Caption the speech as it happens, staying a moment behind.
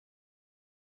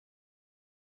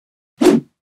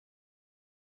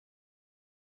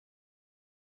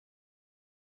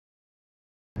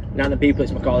Now the people,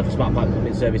 it's McCauley for SmartPipe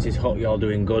Plumbing Services. Hope you're all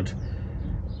doing good.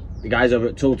 The guys over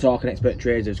at Tool Talk and Expert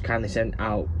Trades have kindly sent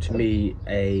out to me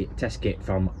a test kit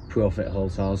from Profit Hole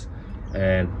Saws.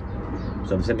 So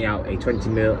they've sent me out a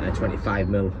 20mm and a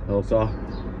 25mm hole saw.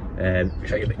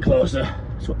 Show you a bit closer.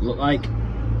 That's what they look like.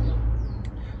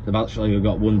 They've actually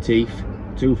got one tooth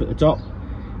at the top.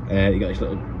 You got this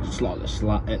little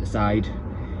slot at the side,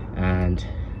 and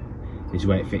this is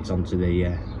where it fits onto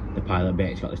the pilot bit.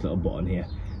 It's got this little button here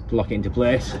to lock it into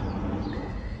place.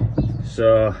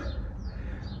 So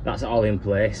that's all in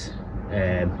place.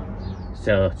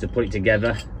 So to put it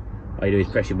together, all you do is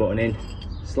press your button in,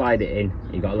 slide it in,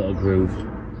 you've got a little groove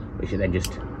which it then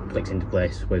just clicks into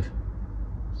place with.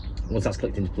 Once that's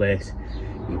clicked into place,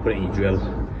 you can put it in your drill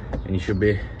and you should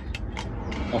be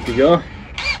off you go.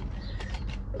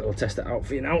 I'll test it out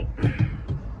for you now.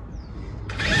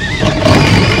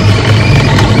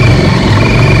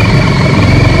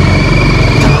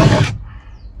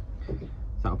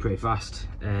 That'll pretty fast.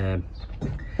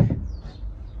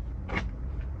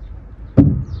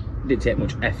 Didn't take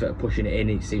much effort pushing it in.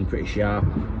 It seemed pretty sharp,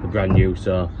 brand new.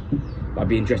 So I'd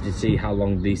be interested to see how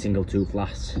long the single tooth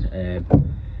lasts.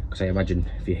 Because I imagine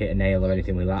if you hit a nail or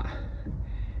anything with that,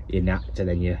 you're napped, and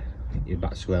then you're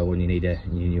back to square one. You need your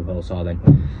new hole saw then.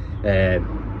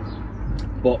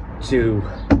 But to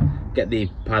get the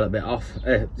pilot bit off,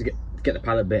 to get the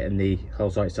pilot bit and the hole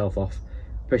saw itself off,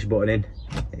 push your button in,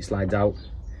 it slides out.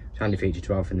 It's a handy feature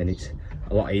to have, and then it's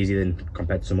a lot easier than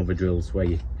compared to some other drills where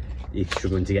you're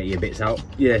struggling to get your bits out.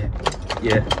 Yeah,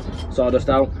 sawdust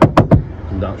out,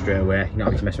 comes out straight away. You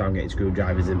don't have to mess around getting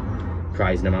screwdrivers and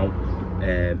prizing them out.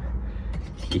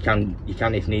 You can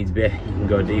if needs be, you can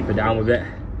go deeper down with it,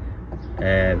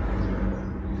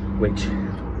 which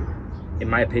in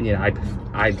my opinion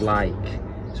I'd like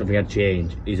something I'd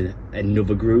change is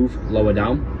another groove lower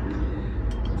down.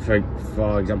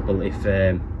 For example, if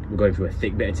we're going through a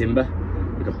thick bit of timber,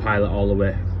 we can pilot all the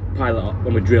way,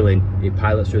 when we're drilling, it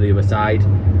pilots through the other side.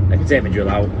 I can take my drill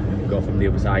out and go from the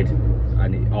other side,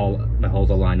 and my holes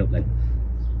will line up then.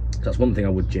 So that's one thing I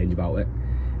would change about it.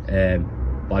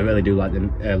 But I really do like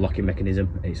the locking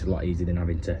mechanism. It's a lot easier than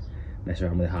having to mess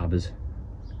around with the harbours.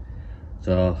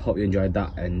 So hope you enjoyed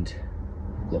that, and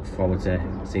look forward to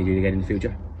seeing you again in the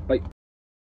future.